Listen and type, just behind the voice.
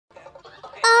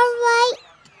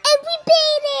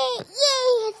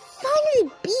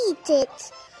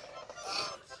it.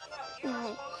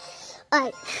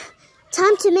 Alright.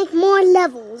 Time to make more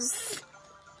levels.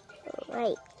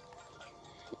 Alright.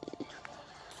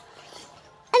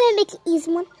 I'm gonna make an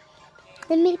easy one.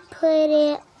 Let me put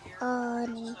it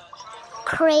on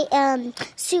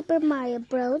Super Mario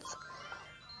Bros.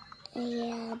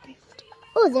 And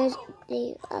there's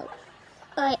the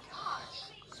alright.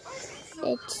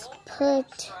 Let's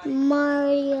put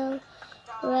Mario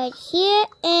right here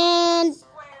and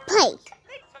play.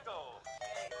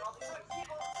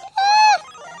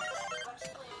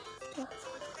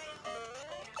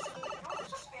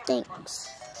 Thanks.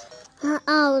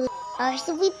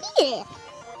 So we beat it.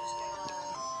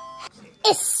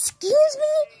 Excuse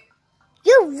me?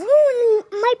 You're ruining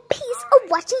my peace of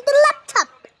watching the laptop.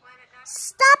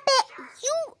 Stop it,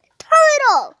 you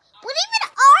turtle. What even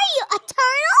are you, a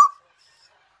turtle?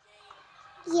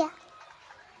 Yeah.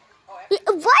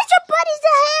 Why's your body's a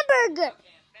hamburger?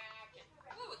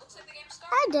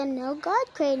 I don't know. God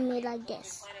created me like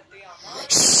this.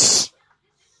 Shh!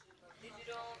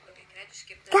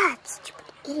 God,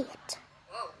 stupid idiot.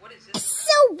 It's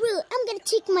so rude. I'm gonna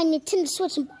take my Nintendo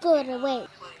Switch and throw it away.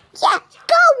 Yeah,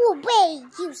 go away,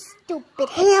 you stupid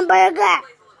hamburger.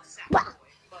 Wow.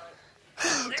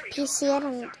 The PC, I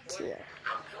don't care.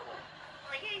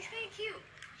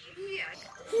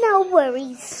 No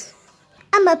worries.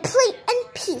 I'm a play in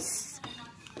peace.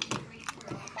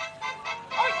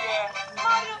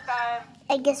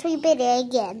 I guess we beat it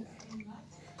again.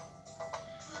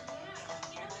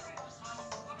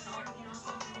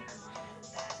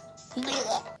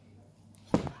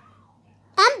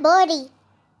 I'm Birdie.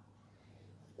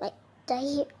 Wait,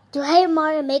 do I hear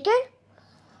Mario Maker?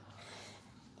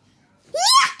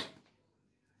 Yeah!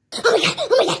 Oh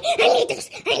my god, I need this.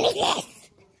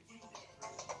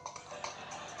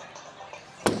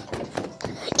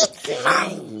 It's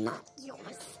mine, not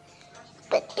yours.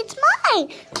 But it's mine.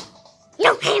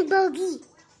 No, Hamburgie.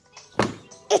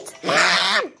 It's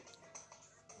mine.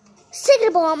 Second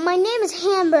of all, my name is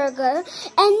Hamburger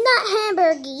and not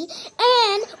Hamburgie.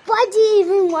 And why do you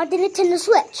even want the Nintendo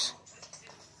Switch?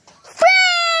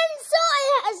 Friends, so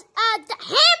the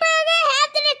Hamburger has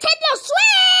the Nintendo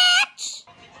Switch.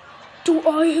 Do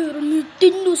I have a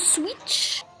Nintendo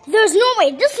Switch? There's no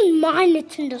way. This is my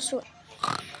Nintendo Switch.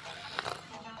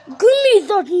 Give me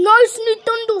that nice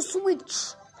Nintendo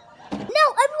Switch.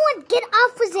 No, everyone get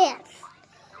off his ass.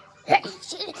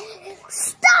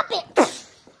 Stop it.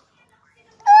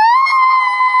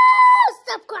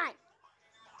 Stop crying.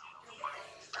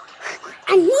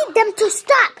 I need them to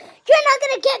stop. You're not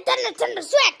going to get the Nintendo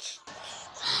Switch.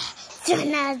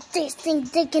 They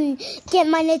think they can get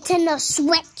my Nintendo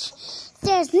Switch.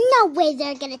 There's no way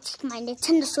they're going to take my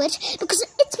Nintendo Switch because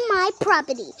it's my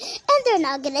property. And they're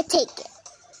not going to take it.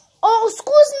 Oh,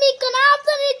 excuse me, can I have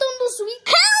the Nintendo Switch?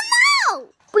 Hell no!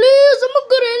 Please, I'm a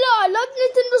gorilla. I love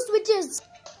Nintendo Switches.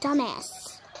 Dumbass.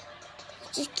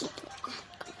 Just keep it.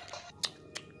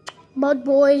 Bad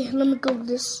boy, let me go with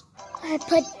this. I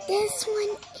put this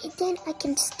one, and then I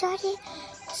can start it.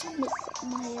 So I'm going to put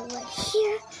Mario right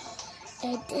here.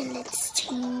 And then let's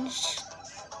change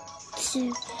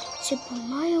to Super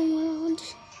Mario World.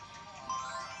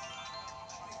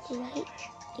 Right,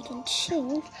 you can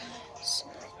change. So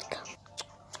let's go.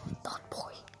 Bad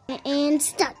boy. And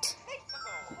start.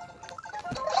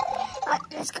 Alright,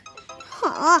 let's go.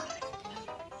 Huh.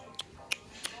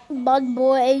 Bad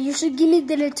boy, you should give me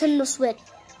the Nintendo Switch.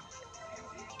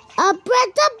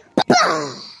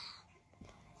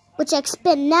 Which I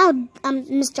expect now,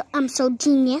 I'm so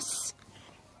genius.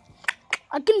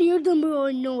 I can hear the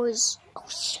noise. Oh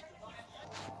shit.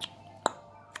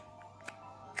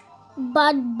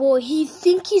 Bad boy, he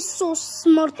think he's so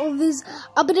smart of his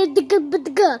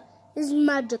his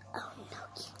magic. Oh no,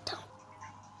 you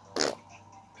don't.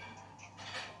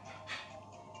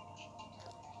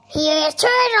 Here's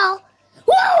Turtle.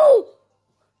 Whoa!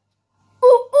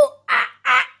 Ooh, ooh, ah,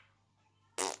 ah.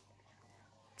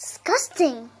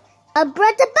 Disgusting. I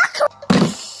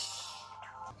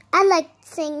like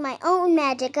saying my own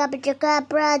magic.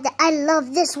 Abracadabra. I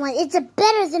love this one. It's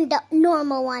better than the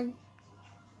normal one.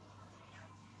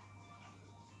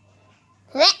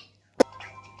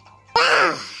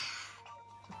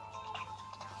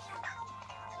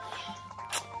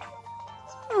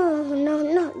 Oh no,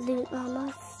 not the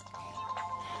mamas.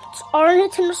 It's our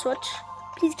Nintendo Switch.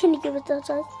 Please, can you give it that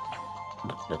size?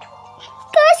 Guys,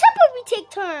 how about we take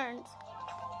turns?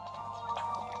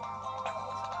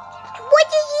 What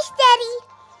is this, Daddy?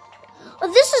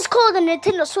 Oh, this is called a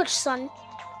Nintendo Switch, son.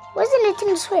 Where's the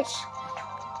Nintendo Switch?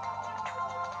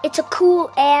 It's a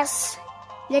cool ass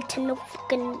Nintendo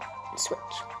fucking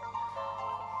Switch.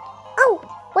 Oh.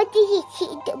 What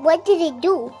did it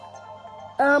do?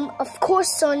 Of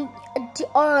course, son.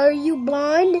 Are you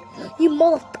blind? You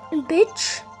motherfucking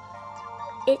bitch.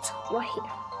 It's right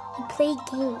here. You play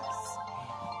games.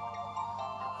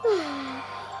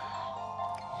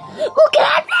 Oh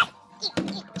God!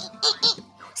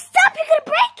 Stop! You're gonna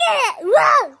break it!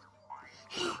 Whoa!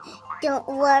 Don't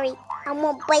worry, I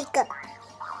won't break it.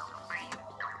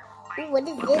 Ooh, what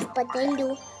is this button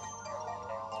do?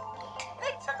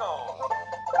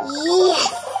 Yes!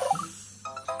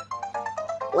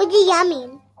 What do you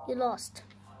mean? You lost.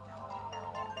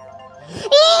 No!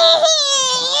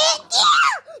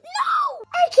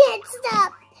 I can't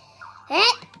stop.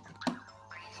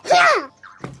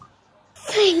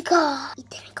 Thank God.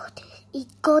 He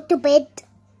go to bed.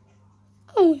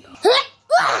 Oh no.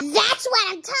 That's what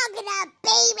I'm talking about,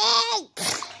 baby!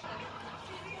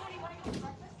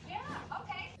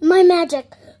 My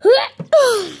magic.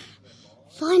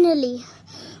 Finally.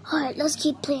 Alright, let's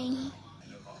keep playing.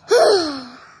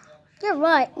 You're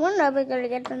right. We're never gonna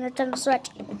get the Nintendo Switch.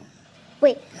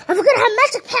 Wait, I forgot I have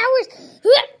magic powers.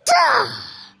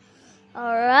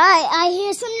 Alright, I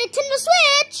hear some Nintendo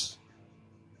Switch.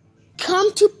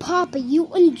 Come to Papa.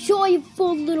 You enjoy your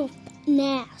full little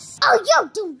ass. Oh, yo,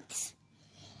 dude.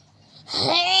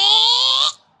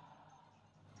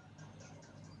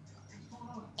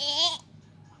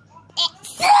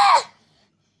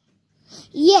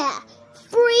 Yeah,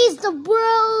 freeze the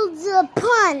world's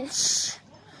punch.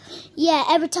 Yeah,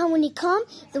 every time when you come,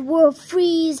 the world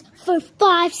freeze for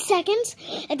 5 seconds,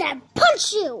 and then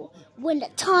punch you when the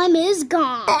time is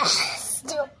gone.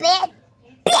 Stupid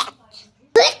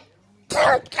bitch.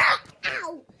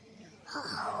 Ow.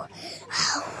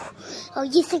 Oh,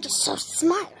 you think you're so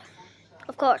smart?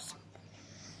 Of course.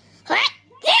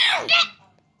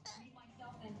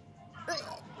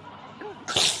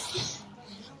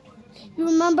 You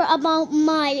remember about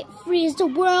my freeze the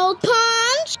world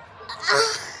punch?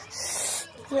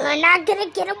 You're not gonna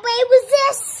get away with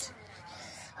this.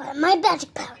 My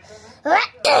magic power.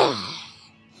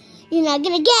 You're not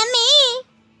gonna get me.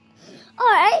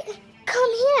 Alright,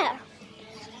 come here.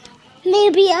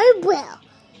 Maybe I will.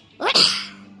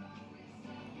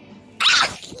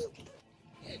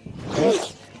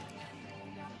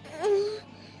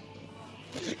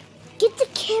 Get the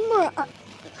camera up.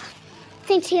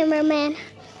 Thanks, cameraman.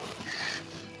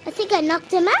 I think I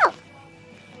knocked him out.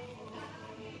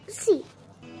 Let's see.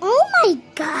 Oh my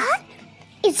God!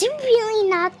 Is he really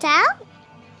knocked out?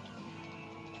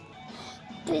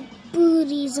 Big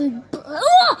booties and...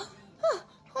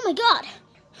 Oh my God!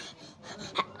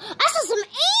 I saw some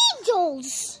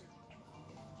angels!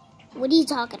 What are you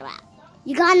talking about?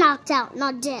 You got knocked out,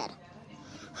 not dead.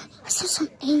 I saw some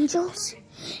angels.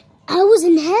 I was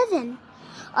in heaven.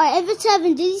 Alright, if it's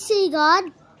heaven, did you see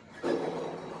God?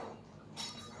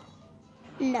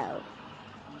 No.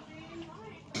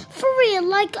 For real,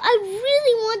 like, I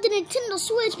really want the Nintendo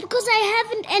Switch because I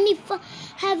haven't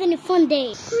have any fun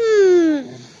days.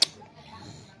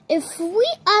 If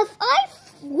I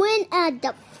win at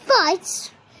the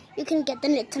fights, you can get the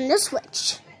Nintendo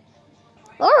Switch.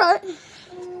 Alright.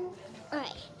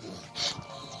 Alright.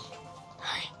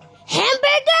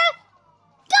 Hamburger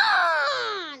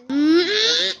gone!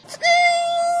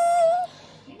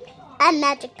 And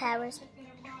magic powers.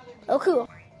 Oh, cool.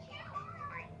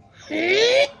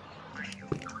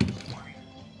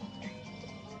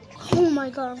 Oh my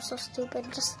God, I'm so stupid.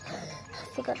 Just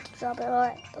forgot to drop it.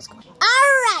 Alright, let's go.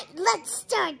 Alright, let's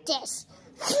start this.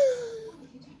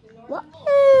 What?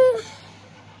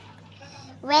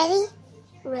 Ready?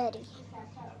 Ready.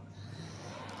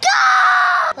 Go!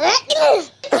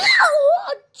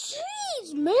 Oh,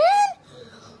 jeez, man.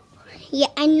 Yeah,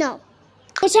 I know.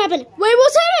 What's happening? Wait,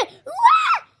 what's happening?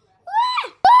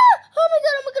 Oh my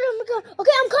God, oh my God, oh my God.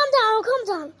 Okay, I'll calm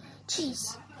down. Jeez.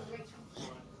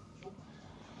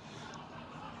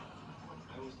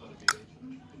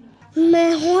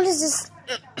 Man, what is this?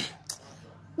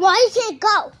 Why you can't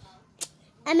go?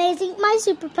 Amazing, my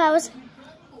superpowers.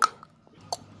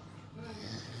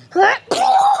 In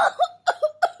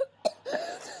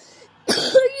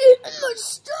my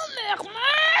stomach,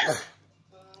 man.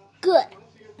 Good.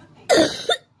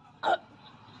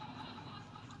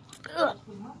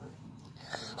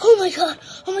 Oh my God,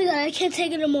 I can't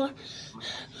take it anymore.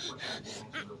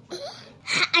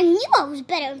 I knew I was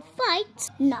better in fights.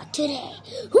 Not today.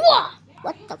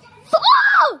 What the fuck?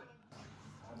 Oh!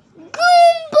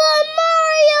 Goomba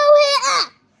Mario here!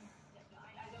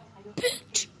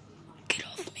 Bitch, get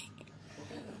off me.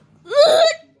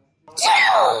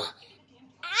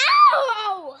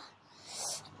 Ow!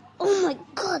 Oh my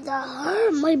God, that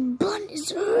hurt. My butt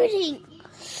is hurting.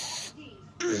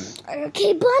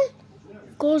 Okay, Bun?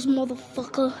 Goes,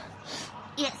 motherfucker.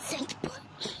 Yeah, thanks, Bun.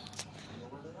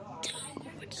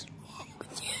 What's wrong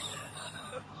with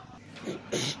you?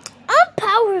 I'm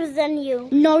powerful than you.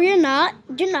 No, you're not.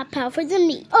 You're not powerful than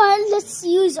me. Alright, let's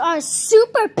use our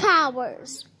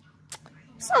superpowers.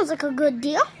 Sounds like a good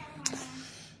deal.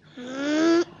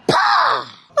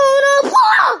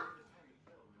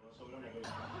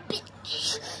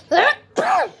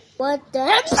 What the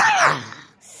heck?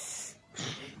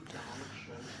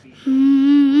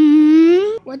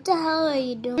 What the hell are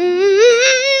you doing?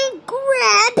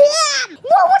 Grab him!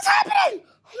 Whoa, what's happening?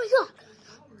 Oh my god.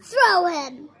 Throw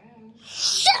him.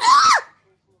 Shut up!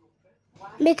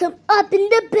 Make him up in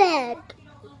the bed.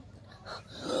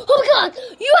 Oh my god,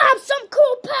 you have some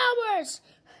cool powers.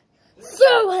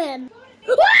 Throw him.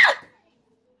 Ah!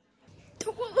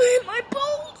 Don't hit my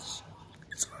balls.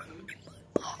 It's hurting my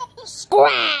balls.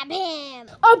 Grab him.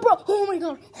 Oh, bro. Oh my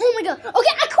god. Oh my god. Okay,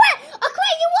 I quit.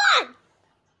 You won.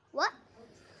 What?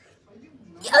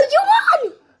 Oh, you won.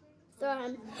 Throw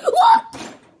him. What?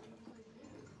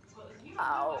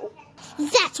 Oh.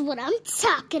 That's what I'm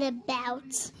talking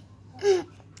about.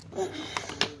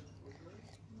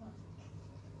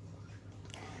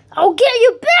 I'll get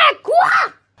you back.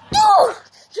 What? Oh,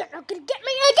 you're not gonna get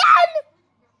me again.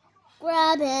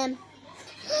 Grab him.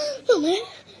 Oh, man.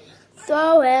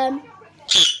 Throw him.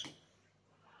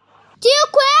 Do you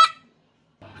quit?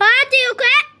 Huh? Do you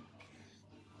quit?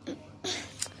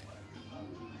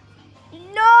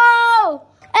 No.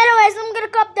 Anyways, I'm gonna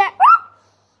come there.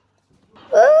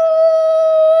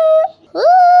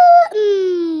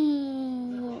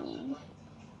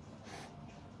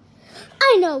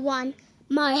 I know one.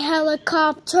 My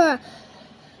helicopter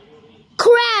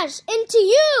crashed into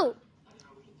you.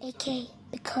 AK,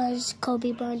 because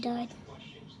Kobe Bryant died.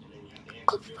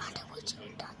 Kobe Bryant was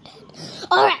done dead.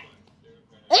 Alright.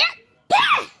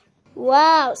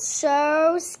 Wow,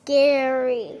 so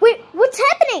scary. Wait, what's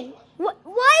happening?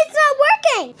 Why is it not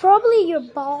working? Probably your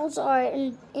balls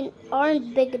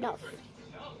aren't big enough.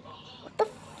 What the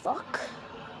fuck?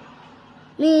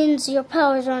 Means your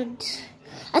powers aren't...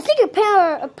 I think your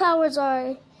powers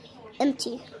are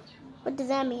empty. What does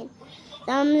that mean?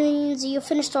 That means you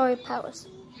finished all your powers.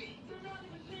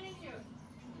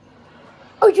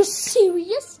 Are you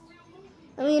serious?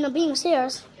 I mean, I'm being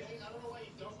serious.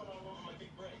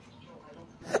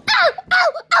 Ow!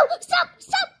 Ow! Ow! Stop!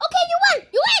 Stop!